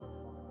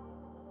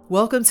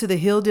Welcome to the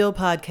Heal Deal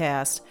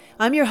Podcast.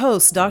 I'm your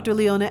host, Dr.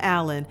 Leona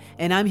Allen,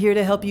 and I'm here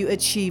to help you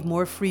achieve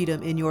more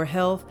freedom in your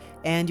health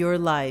and your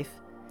life.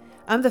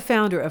 I'm the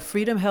founder of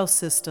Freedom Health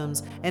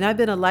Systems, and I've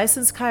been a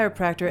licensed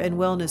chiropractor and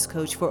wellness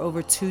coach for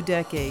over 2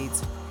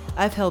 decades.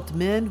 I've helped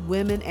men,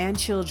 women, and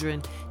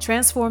children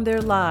transform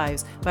their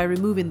lives by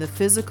removing the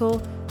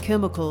physical,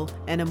 chemical,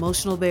 and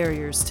emotional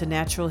barriers to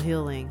natural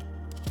healing.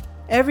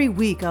 Every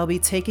week, I'll be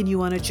taking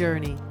you on a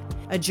journey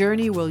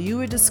where you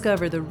will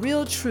discover the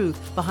real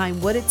truth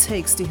behind what it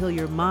takes to heal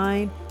your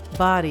mind,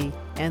 body,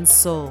 and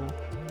soul.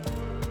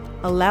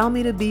 Allow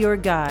me to be your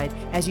guide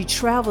as you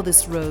travel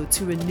this road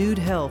to renewed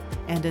health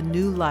and a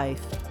new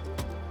life.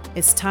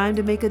 It's time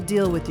to make a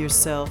deal with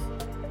yourself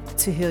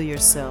to heal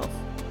yourself.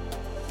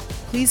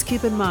 Please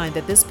keep in mind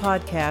that this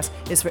podcast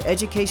is for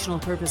educational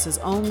purposes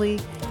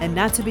only and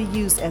not to be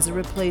used as a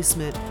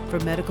replacement for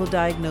medical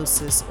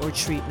diagnosis or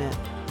treatment.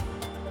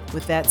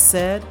 With that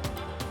said,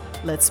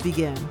 let's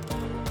begin.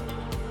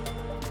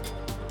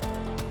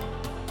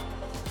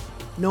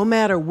 No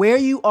matter where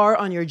you are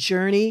on your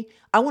journey,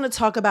 I want to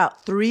talk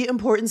about 3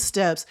 important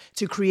steps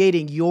to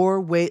creating your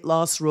weight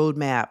loss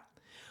roadmap.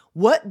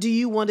 What do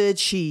you want to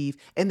achieve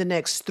in the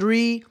next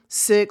 3,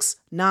 6,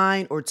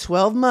 9, or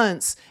 12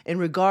 months in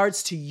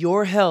regards to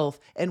your health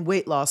and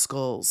weight loss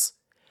goals?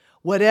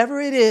 Whatever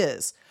it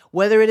is,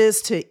 whether it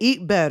is to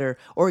eat better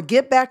or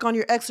get back on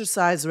your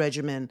exercise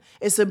regimen,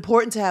 it's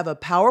important to have a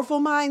powerful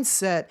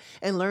mindset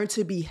and learn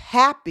to be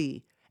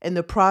happy in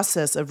the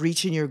process of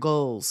reaching your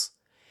goals.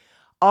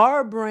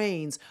 Our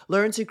brains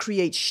learn to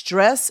create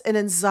stress and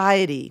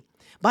anxiety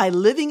by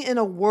living in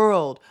a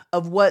world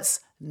of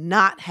what's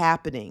not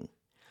happening,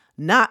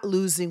 not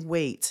losing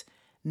weight,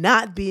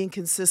 not being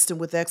consistent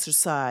with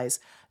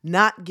exercise,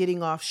 not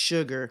getting off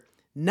sugar,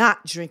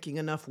 not drinking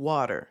enough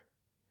water.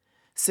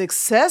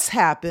 Success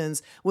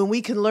happens when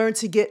we can learn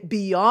to get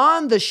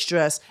beyond the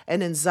stress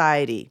and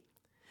anxiety.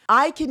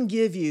 I can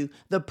give you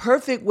the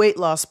perfect weight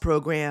loss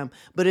program,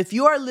 but if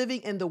you are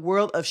living in the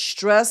world of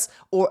stress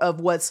or of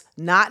what's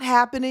not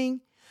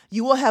happening,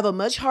 you will have a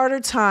much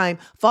harder time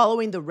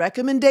following the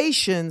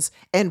recommendations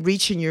and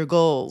reaching your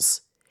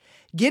goals.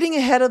 Getting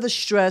ahead of the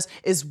stress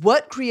is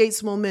what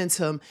creates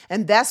momentum,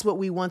 and that's what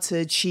we want to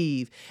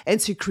achieve. And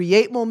to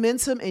create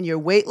momentum in your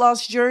weight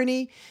loss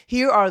journey,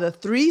 here are the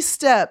 3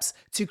 steps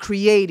to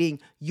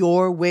creating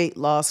your weight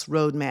loss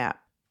roadmap.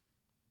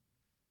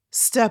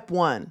 Step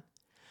 1.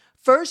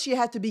 First, you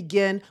have to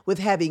begin with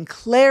having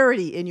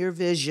clarity in your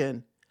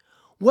vision.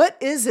 What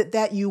is it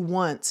that you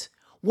want?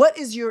 What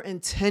is your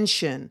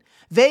intention?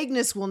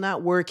 Vagueness will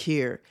not work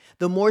here.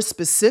 The more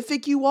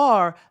specific you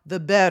are, the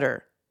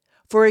better.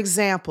 For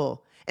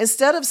example,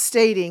 instead of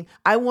stating,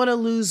 I want to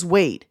lose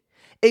weight,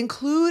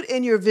 include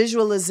in your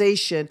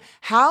visualization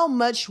how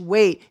much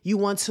weight you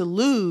want to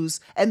lose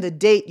and the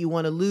date you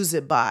want to lose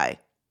it by.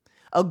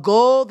 A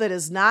goal that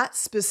is not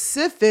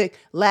specific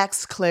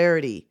lacks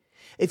clarity.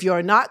 If you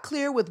are not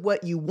clear with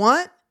what you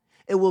want,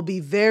 it will be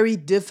very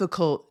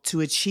difficult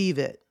to achieve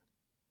it.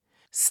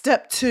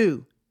 Step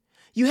 2,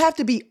 you have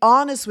to be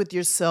honest with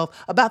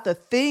yourself about the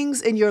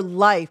things in your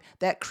life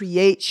that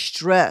create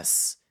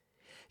stress.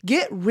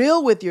 Get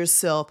real with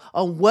yourself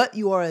on what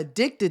you are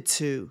addicted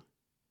to.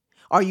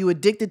 Are you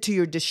addicted to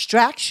your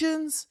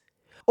distractions,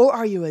 or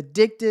are you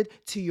addicted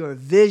to your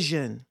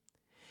vision?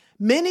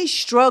 Many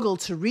struggle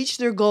to reach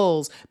their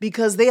goals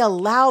because they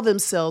allow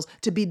themselves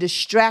to be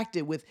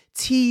distracted with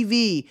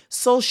TV,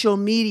 social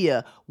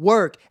media,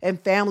 work,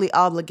 and family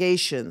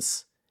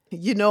obligations.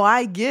 You know,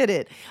 I get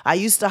it. I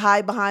used to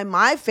hide behind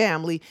my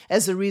family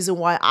as the reason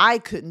why I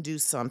couldn't do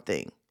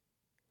something.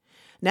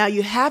 Now,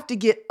 you have to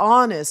get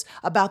honest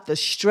about the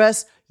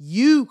stress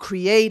you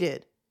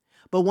created.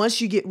 But once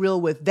you get real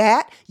with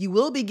that, you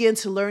will begin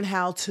to learn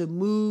how to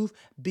move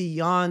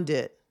beyond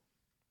it.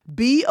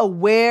 Be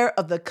aware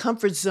of the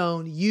comfort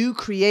zone you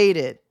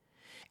created.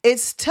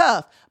 It's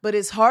tough, but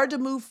it's hard to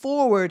move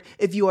forward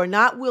if you are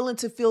not willing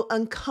to feel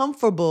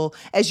uncomfortable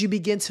as you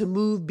begin to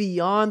move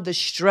beyond the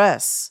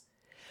stress.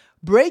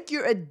 Break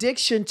your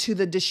addiction to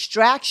the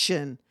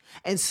distraction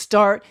and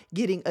start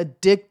getting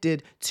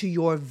addicted to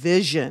your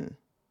vision.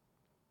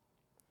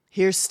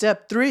 Here's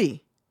step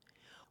 3.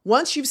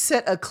 Once you've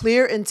set a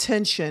clear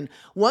intention,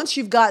 once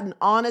you've gotten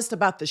honest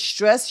about the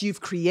stress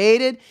you've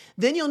created,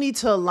 then you'll need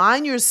to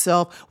align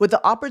yourself with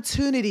the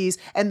opportunities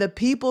and the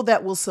people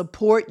that will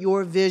support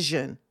your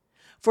vision.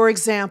 For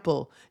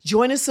example,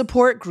 join a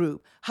support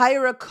group,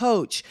 hire a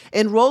coach,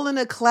 enroll in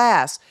a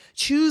class,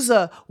 choose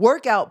a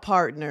workout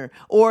partner,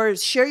 or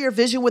share your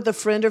vision with a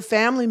friend or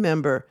family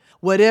member.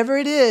 Whatever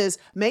it is,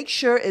 make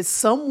sure it's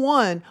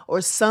someone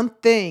or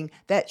something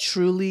that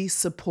truly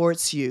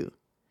supports you.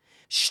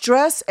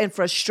 Stress and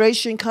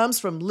frustration comes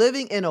from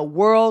living in a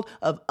world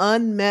of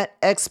unmet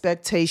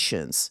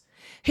expectations.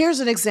 Here's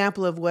an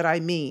example of what I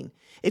mean.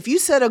 If you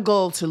set a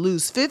goal to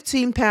lose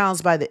 15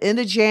 pounds by the end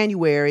of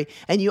January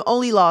and you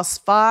only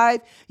lost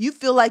 5, you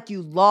feel like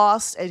you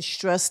lost and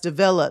stress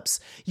develops.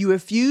 You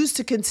refuse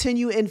to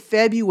continue in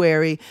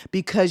February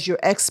because your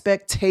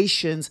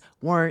expectations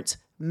weren't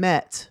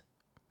met.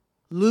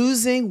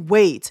 Losing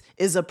weight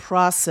is a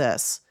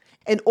process.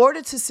 In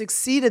order to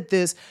succeed at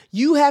this,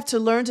 you have to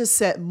learn to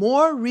set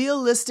more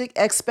realistic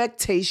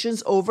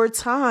expectations over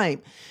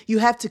time. You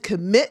have to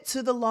commit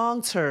to the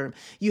long term.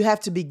 You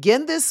have to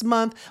begin this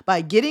month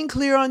by getting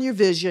clear on your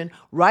vision,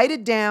 write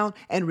it down,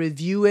 and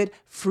review it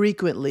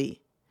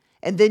frequently.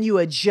 And then you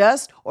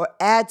adjust or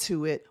add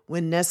to it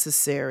when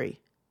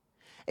necessary.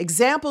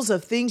 Examples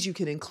of things you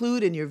can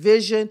include in your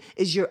vision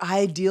is your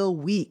ideal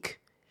week,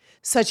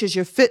 such as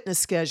your fitness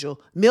schedule,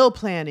 meal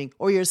planning,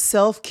 or your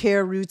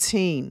self-care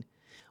routine.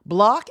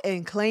 Block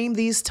and claim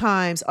these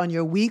times on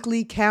your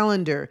weekly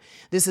calendar.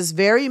 This is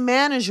very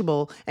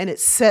manageable and it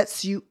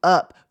sets you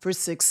up for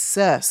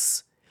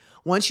success.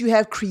 Once you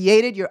have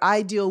created your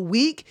ideal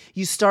week,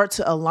 you start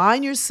to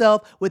align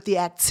yourself with the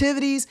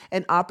activities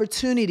and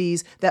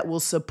opportunities that will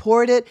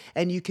support it,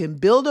 and you can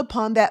build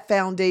upon that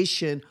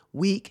foundation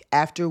week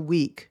after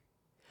week.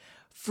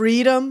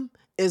 Freedom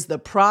is the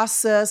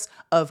process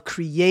of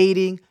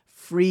creating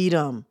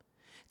freedom.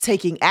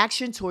 Taking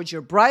action towards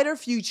your brighter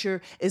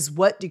future is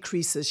what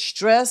decreases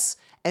stress,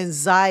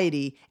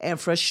 anxiety, and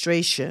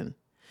frustration.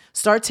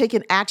 Start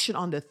taking action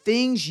on the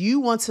things you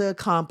want to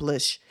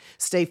accomplish.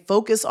 Stay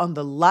focused on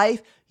the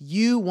life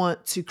you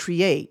want to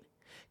create.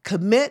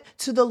 Commit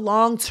to the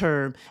long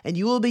term, and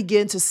you will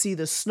begin to see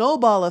the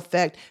snowball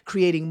effect,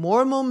 creating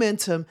more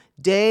momentum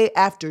day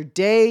after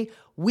day,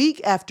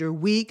 week after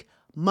week,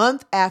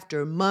 month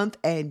after month,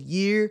 and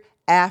year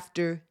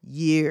after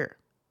year.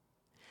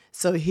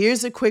 So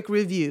here's a quick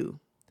review.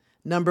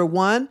 Number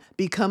 1,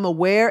 become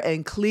aware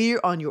and clear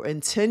on your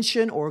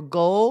intention or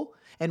goal,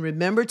 and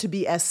remember to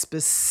be as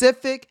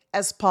specific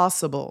as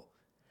possible.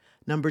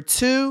 Number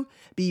 2,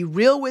 be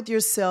real with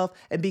yourself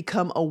and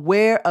become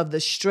aware of the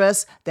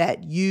stress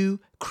that you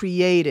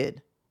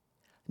created.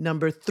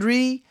 Number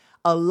 3,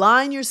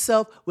 align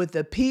yourself with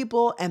the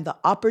people and the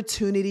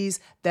opportunities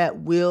that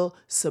will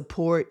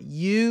support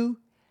you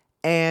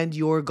and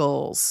your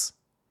goals.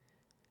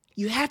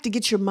 You have to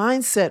get your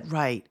mindset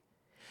right.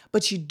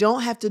 But you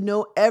don't have to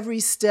know every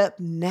step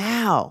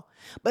now.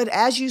 But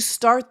as you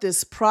start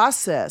this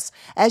process,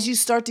 as you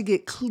start to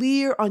get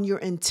clear on your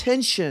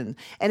intention,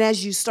 and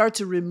as you start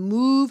to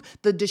remove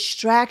the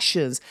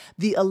distractions,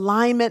 the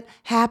alignment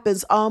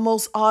happens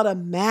almost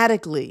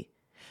automatically.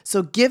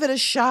 So give it a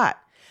shot.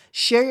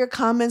 Share your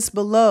comments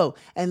below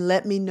and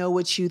let me know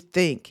what you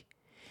think.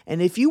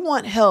 And if you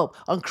want help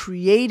on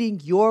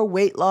creating your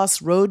weight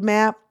loss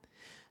roadmap,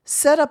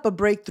 set up a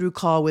breakthrough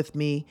call with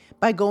me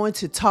by going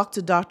to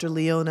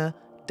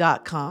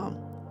talktodraleona.com.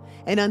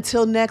 And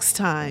until next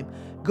time,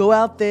 go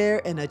out there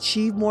and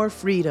achieve more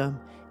freedom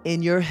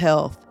in your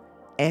health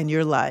and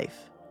your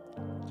life.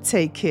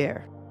 Take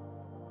care.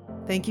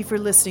 Thank you for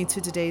listening to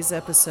today's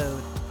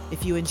episode.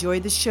 If you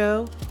enjoyed the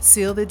show,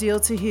 seal the deal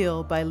to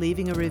heal by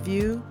leaving a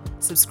review,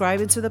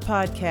 subscribing to the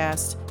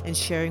podcast, and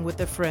sharing with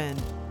a friend.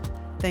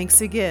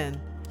 Thanks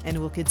again, and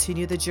we'll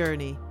continue the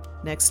journey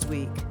next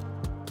week.